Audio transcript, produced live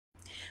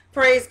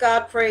Praise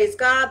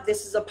God.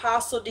 This is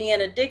Apostle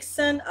Deanna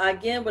Dixon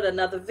again with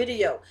another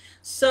video.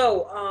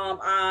 So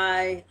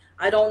I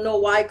don't know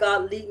why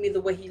God lead me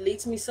the way He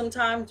leads me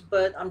sometimes,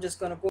 but I'm just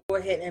gonna go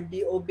ahead and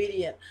be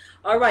obedient.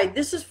 All right,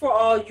 this is for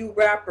all you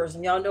rappers,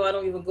 and y'all know I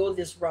don't even go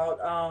this route.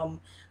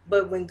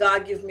 But when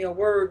God gives me a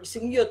word, see,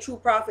 when you're a true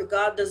prophet,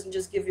 God doesn't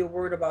just give you a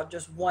word about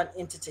just one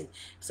entity.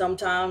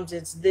 Sometimes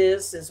it's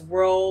this, it's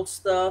world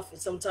stuff.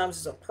 Sometimes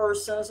it's a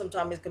person.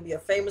 Sometimes it can be a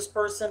famous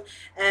person.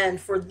 And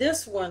for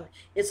this one,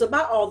 it's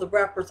about all the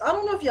rappers. I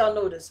don't know if y'all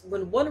notice,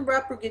 when one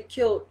rapper get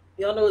killed,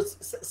 y'all know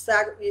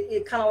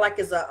it kind of like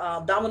it's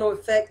a domino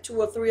effect, two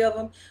or three of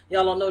them.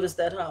 Y'all don't notice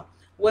that, huh?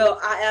 Well,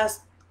 I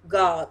asked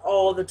God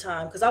all the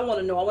time because I want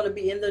to know, I want to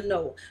be in the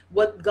know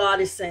what God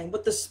is saying,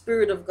 what the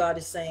Spirit of God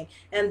is saying.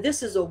 And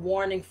this is a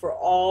warning for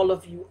all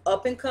of you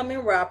up and coming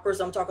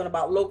rappers. I'm talking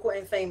about local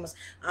and famous.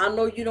 I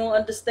know you don't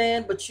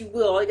understand, but you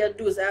will. All you got to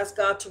do is ask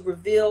God to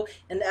reveal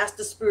and ask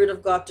the Spirit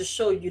of God to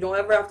show you. You don't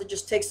ever have to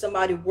just take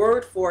somebody's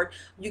word for it.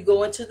 You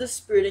go into the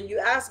Spirit and you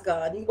ask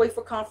God and you wait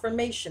for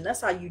confirmation.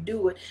 That's how you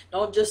do it.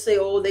 Don't just say,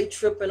 oh, they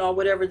tripping or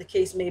whatever the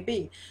case may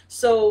be.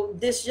 So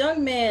this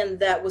young man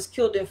that was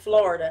killed in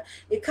Florida,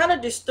 it kind of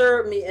disturbed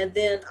me, and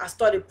then I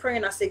started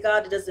praying. I said,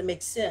 God, it doesn't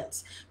make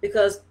sense,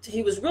 because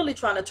he was really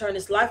trying to turn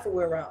his life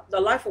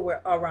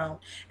around,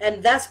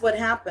 and that's what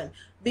happened.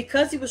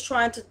 Because he was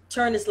trying to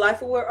turn his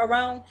life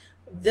around,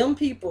 them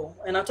people,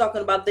 and I'm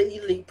talking about the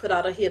elite, put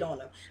out a hit on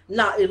him.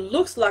 Now it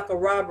looks like a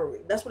robbery.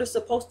 That's what it's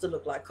supposed to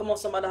look like. Come on,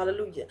 somebody,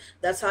 hallelujah.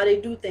 That's how they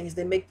do things.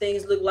 They make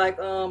things look like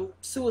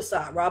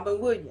suicide. Robin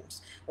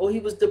Williams. Oh, he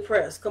was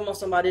depressed. Come on,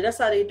 somebody. That's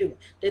how they do.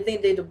 They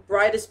think they're the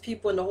brightest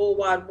people in the whole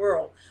wide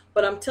world.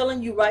 But I'm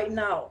telling you right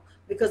now,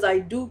 because I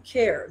do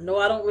care. No,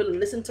 I don't really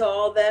listen to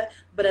all that.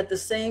 But at the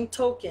same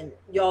token,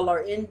 y'all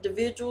are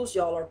individuals.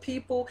 Y'all are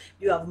people.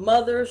 You have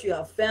mothers. You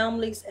have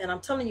families. And I'm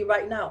telling you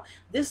right now,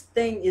 this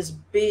thing is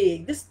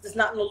big. This is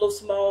not a little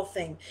small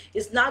thing.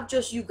 It's not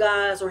just you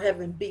guys are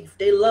having beef.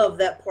 They love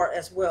that part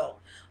as well.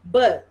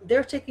 But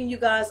they're taking you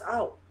guys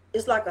out.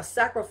 It's like a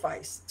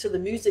sacrifice to the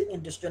music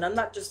industry. And I'm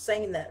not just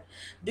saying that.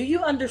 Do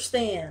you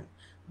understand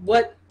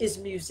what is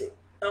music?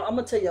 I'm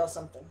going to tell y'all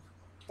something.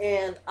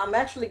 And I'm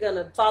actually going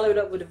to follow it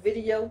up with a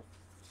video.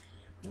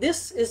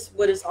 This is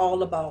what it's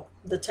all about,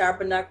 the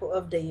tabernacle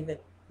of David.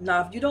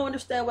 Now, if you don't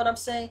understand what I'm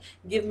saying,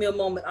 give me a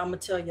moment. I'm going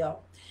to tell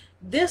y'all.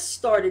 This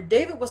started,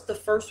 David was the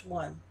first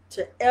one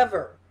to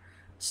ever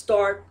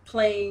start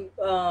playing,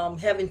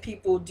 having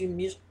people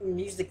do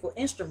musical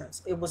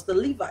instruments. It was the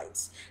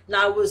Levites.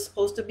 Now, it was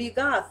supposed to be a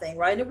God thing,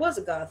 right? And it was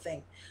a God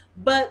thing.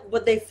 But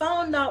what they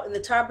found out in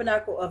the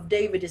tabernacle of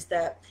David is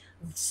that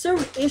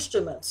certain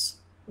instruments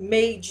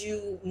made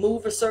you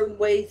move a certain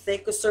way,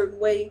 think a certain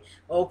way.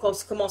 Oh,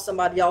 come on,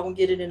 somebody, y'all gonna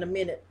get it in a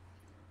minute.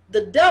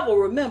 The devil,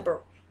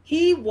 remember,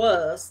 he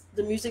was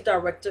the music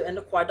director and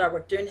the choir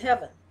director in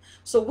heaven.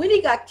 So when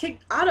he got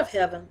kicked out of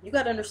heaven, you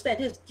got to understand,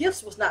 his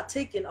gifts was not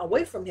taken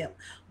away from him.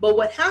 But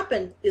what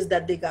happened is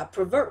that they got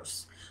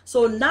perverse.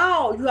 So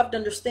now you have to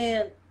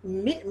understand,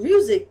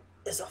 music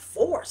is a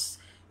force.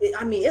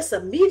 I mean, it's a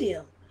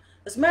medium.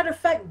 As a matter of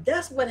fact,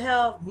 that's what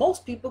have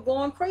most people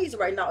going crazy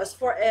right now as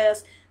far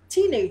as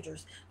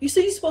teenagers. You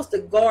see, you're supposed to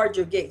guard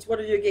your gates. What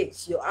are your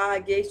gates? Your eye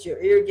gates,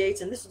 your ear gates,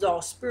 and this is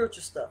all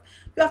spiritual stuff.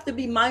 You have to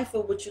be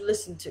mindful of what you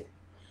listen to.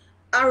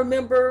 I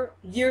remember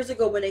years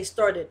ago when they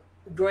started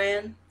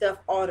Grand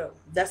Theft Auto.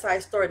 That's how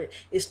it started.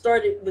 It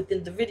started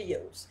within the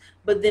videos,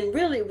 but then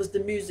really it was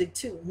the music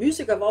too.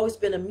 Music have always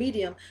been a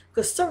medium,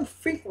 because certain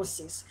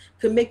frequencies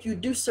could make you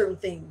do certain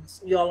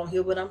things. Y'all don't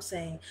hear what I'm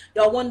saying.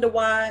 Y'all wonder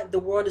why the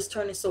world is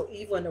turning so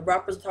evil and the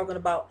rappers are talking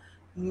about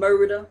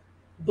murder,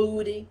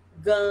 booty,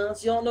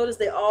 guns. You don't notice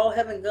they all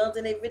having guns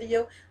in their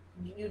video?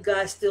 You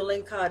guys still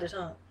ain't caught it,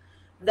 huh?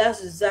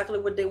 That's exactly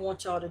what they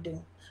want y'all to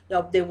do.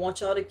 They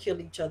want y'all to kill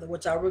each other,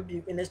 which I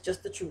rebuke, and it's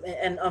just the truth.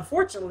 And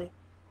unfortunately,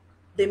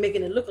 they're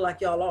making it look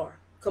like y'all are.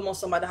 Come on,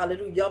 somebody,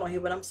 hallelujah. Y'all don't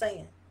hear what I'm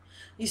saying.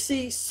 You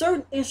see,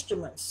 certain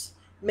instruments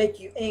make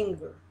you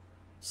anger,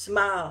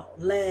 smile,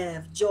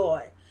 laugh,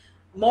 joy.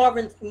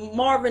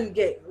 Marvin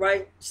Gaye,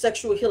 right?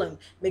 Sexual healing,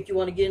 make you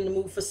want to get in the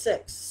mood for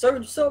sex.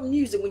 Certain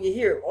music, when you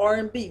hear it,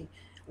 R&B,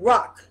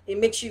 rock, it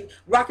makes you,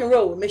 rock and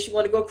roll, it makes you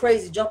want to go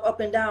crazy, jump up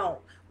and down.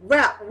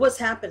 Rap, what's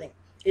happening?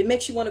 It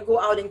makes you want to go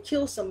out and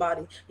kill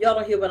somebody. Y'all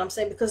don't hear what I'm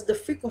saying, because the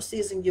frequency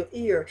is in your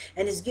ear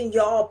and it's getting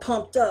you all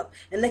pumped up.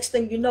 And next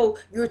thing you know,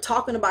 you're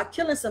talking about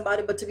killing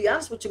somebody. But to be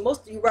honest with you,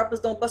 most of you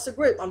rappers don't bust a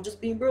grape. I'm just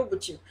being real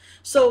with you.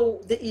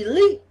 So the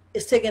elite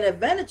is taking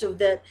advantage of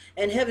that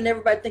and having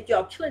everybody think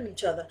y'all killing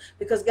each other,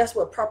 because guess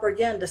what?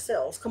 Propaganda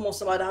sells. Come on,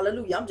 somebody,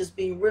 hallelujah. I'm just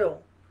being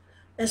real.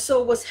 And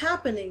so what's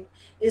happening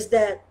is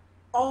that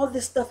all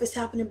this stuff is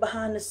happening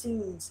behind the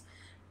scenes.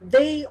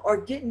 They are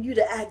getting you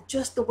to act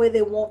just the way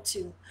they want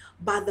to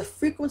by the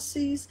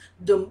frequencies,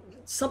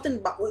 something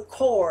about with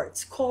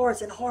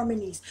chords and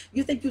harmonies.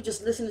 You think you're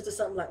just listening to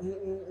something like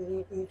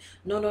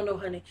no, no, no,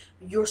 honey.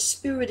 Your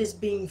spirit is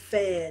being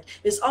fed.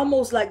 It's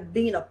almost like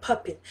being a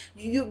puppet.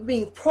 You're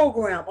being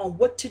programmed on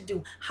what to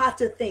do, how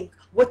to think,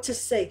 what to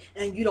say,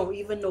 and you don't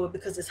even know it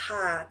because it's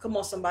high. Come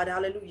on, somebody,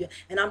 hallelujah.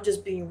 And I'm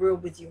just being real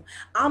with you.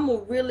 I'm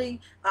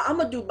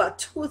gonna do about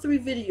 2 or 3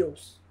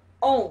 videos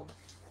on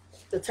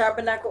the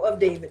Tabernacle of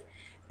David.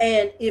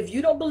 And if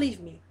you don't believe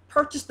me,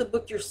 purchase the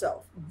book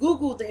yourself.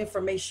 Google the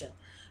information.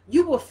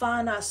 You will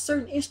find out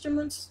certain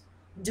instruments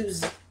do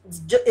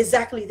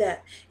exactly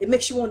that. It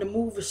makes you want to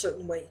move a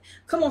certain way.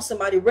 Come on,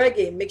 somebody.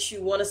 Reggae makes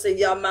you want to say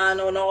yeah man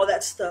and all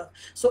that stuff.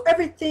 So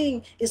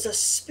everything is a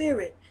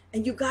spirit.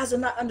 And you guys are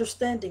not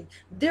understanding.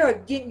 They're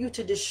getting you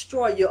to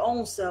destroy your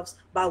own selves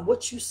by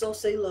what you so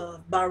say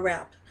love, by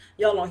rap.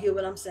 Y'all don't hear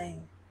what I'm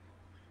saying.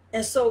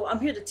 And so I'm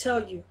here to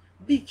tell you,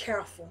 be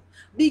careful.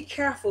 Be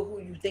careful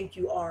who you think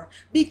you are.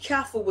 Be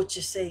careful what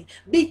you say.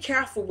 Be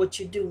careful what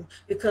you do,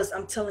 because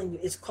I'm telling you,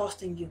 it's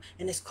costing you,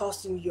 and it's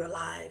costing you your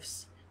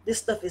lives. This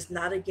stuff is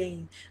not a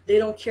game. They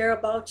don't care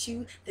about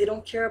you. They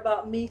don't care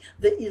about me.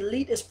 The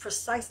elite is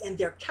precise, and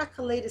they're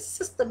calculated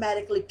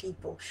systematically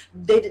people.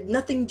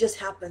 Nothing just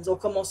happens. Oh,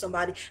 come on,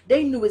 somebody.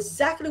 They knew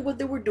exactly what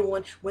they were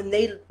doing when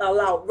they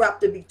allowed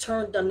rap to be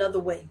turned another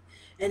way.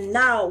 And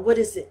now, what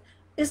is it?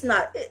 It's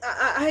not,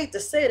 I hate to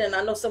say it, and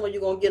I know some of you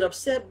going to get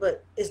upset,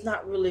 but it's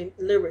not really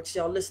lyrics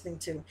y'all listening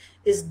to.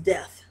 It's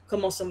death.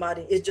 Come on,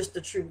 somebody. It's just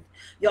the truth.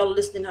 Y'all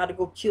listening how to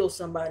go kill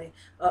somebody.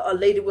 A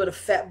lady with a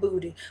fat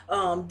booty.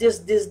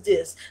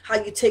 This.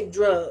 How you take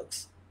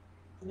drugs.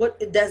 What,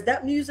 that's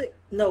that music?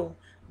 No.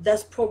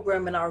 That's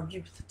programming our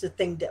youth to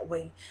think that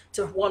way,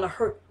 to want to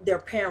hurt their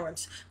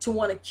parents, to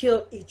want to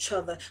kill each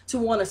other, to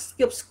want to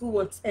skip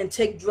school and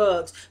take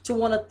drugs, to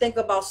want to think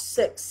about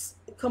sex.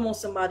 Come on,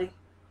 somebody.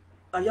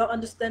 Are y'all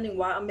understanding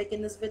why I'm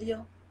making this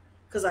video?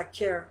 Because I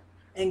care,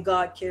 and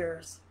God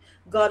cares.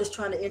 God is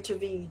trying to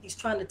intervene. He's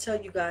trying to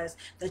tell you guys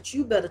that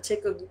you better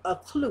take a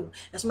clue.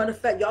 As a matter of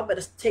fact, y'all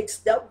better take a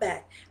step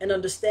back and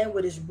understand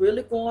what is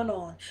really going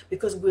on,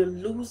 because we're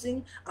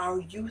losing our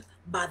youth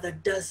by the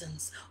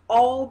dozens,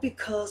 all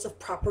because of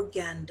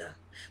propaganda.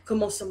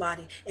 Come on,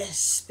 somebody, and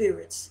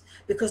spirits.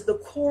 Because the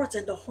chords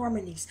and the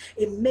harmonies,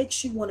 it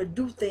makes you want to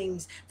do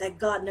things that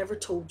God never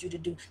told you to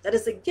do. That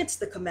is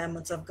against the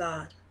commandments of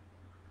God.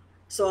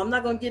 So I'm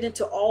not going to get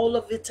into all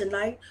of it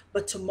tonight,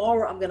 but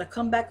tomorrow I'm going to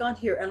come back on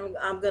here, and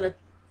I'm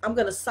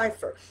going to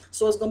cipher.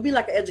 So it's going to be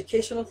like an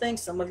educational thing.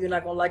 Some of you are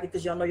not going to like it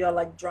because y'all know y'all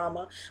like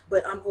drama,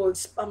 but I'm going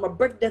to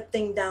break that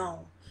thing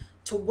down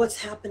to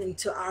what's happening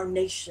to our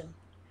nation.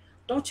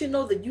 Don't you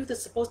know the youth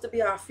is supposed to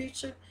be our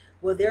future?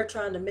 Well, they're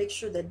trying to make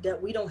sure that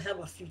we don't have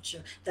a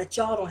future, that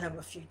y'all don't have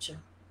a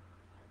future.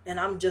 And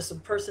I'm just a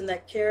person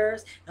that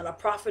cares, and a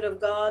prophet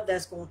of God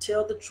that's going to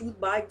tell the truth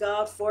by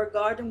God, for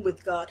God, and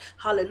with God.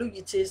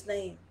 Hallelujah to his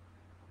name.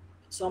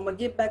 So I'm going to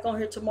get back on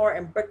here tomorrow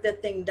and break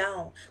that thing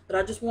down. But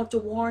I just want to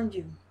warn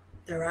you,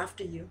 they're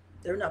after you.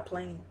 They're not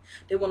playing.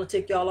 They want to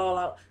take y'all all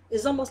out.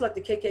 It's almost like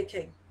the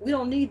KKK. We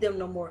don't need them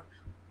no more.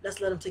 Let's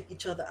let them take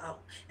each other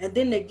out. And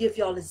then they give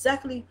y'all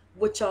exactly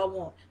what y'all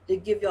want. They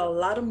give y'all a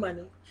lot of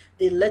money.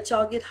 They let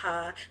y'all get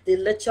high. They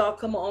let y'all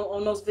come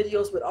on those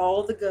videos with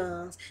all the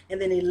guns. And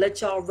then they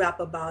let y'all rap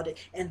about it.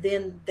 And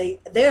then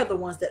they're the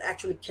ones that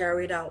actually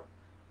carry it out.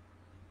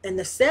 And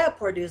the sad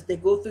part is they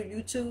go through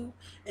YouTube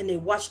and they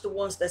watch the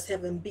ones that's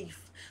having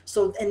beef.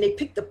 So, and they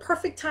pick the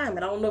perfect time.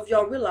 And I don't know if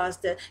y'all realize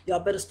that. Y'all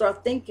better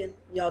start thinking.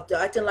 Y'all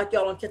acting like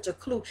y'all don't catch a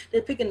clue.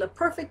 They're picking the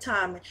perfect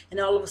time, and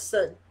all of a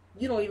sudden,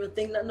 you don't even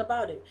think nothing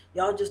about it.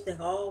 Y'all just think,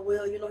 oh,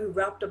 well, you know, he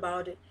rapped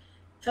about it.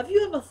 Have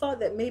you ever thought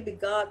that maybe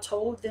God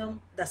told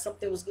them that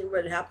something was getting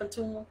ready to happen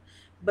to them?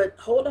 But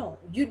hold on.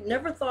 You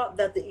never thought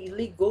that the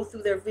elite go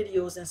through their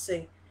videos and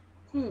say,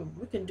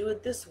 we can do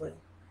it this way.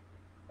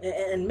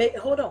 And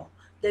hold on.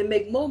 They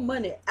make more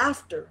money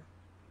after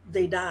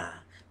they die.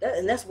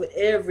 And that's with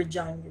every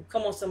genre.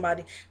 Come on,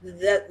 somebody.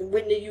 That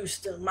Whitney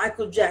Houston,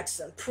 Michael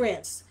Jackson,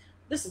 Prince.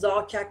 This is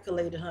all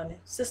calculated, honey.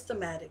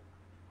 Systematic.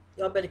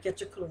 Y'all better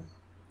catch a clue.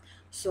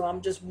 So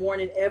I'm just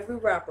warning every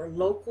rapper,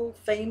 local,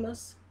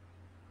 famous,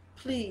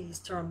 please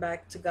turn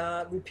back to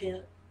God,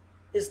 repent.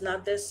 It's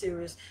not that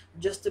serious.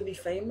 Just to be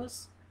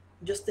famous,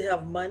 just to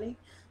have money,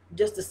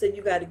 just to say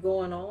you got it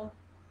going on.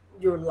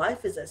 Your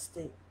life is at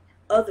stake.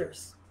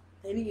 Others.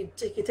 And you're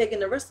taking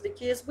the rest of the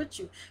kids with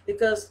you,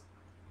 because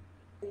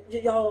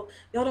y'all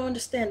don't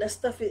understand that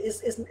stuff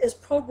is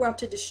programmed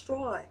to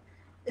destroy.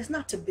 It's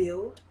not to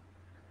build.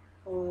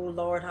 Oh,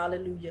 Lord,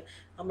 hallelujah.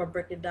 I'm going to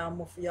break it down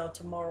more for y'all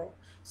tomorrow.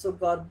 So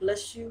God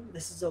bless you.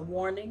 This is a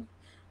warning.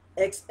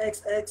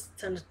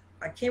 Xxx,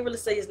 I can't really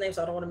say his name,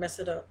 so I don't want to mess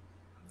it up.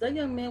 That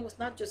young man was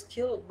not just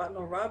killed by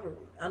no robbery.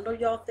 I know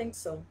y'all think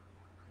so.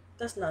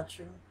 That's not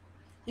true.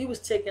 He was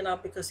taken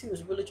out because he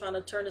was really trying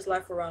to turn his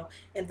life around.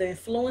 And the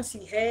influence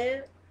he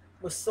had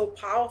was so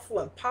powerful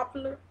and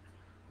popular,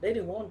 they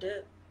didn't want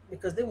that,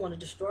 because they want to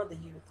destroy the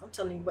youth. I'm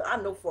telling you, but I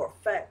know for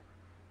a fact.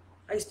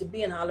 I used to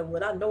be in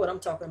Hollywood. I know what I'm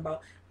talking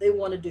about. They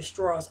want to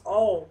destroy us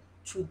all,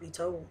 truth be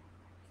told.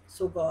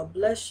 So God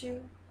bless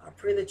you. I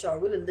pray that y'all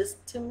really listen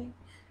to me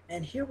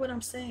and hear what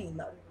I'm saying.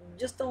 Now,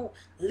 just don't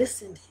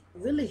listen,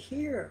 really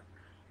hear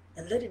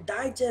and let it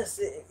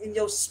digest in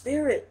your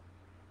spirit.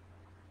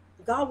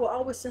 God will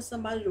always send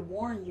somebody to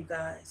warn you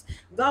guys.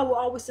 God will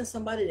always send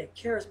somebody that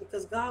cares,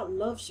 because God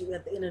loves you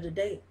at the end of the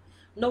day.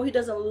 No, he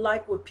doesn't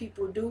like what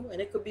people do, and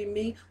it could be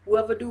me.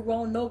 Whoever do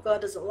wrong, no,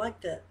 God doesn't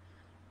like that.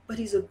 But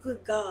he's a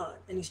good God,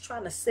 and he's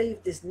trying to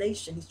save this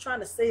nation. He's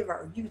trying to save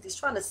our youth. He's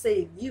trying to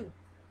save you.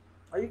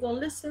 Are you going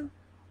to listen?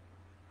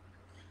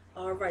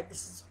 All right,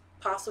 this is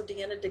Apostle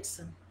DEANNA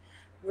DIXON.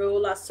 Real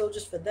life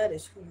soldiers, for that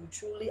is who you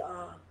truly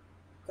are.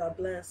 God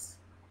bless.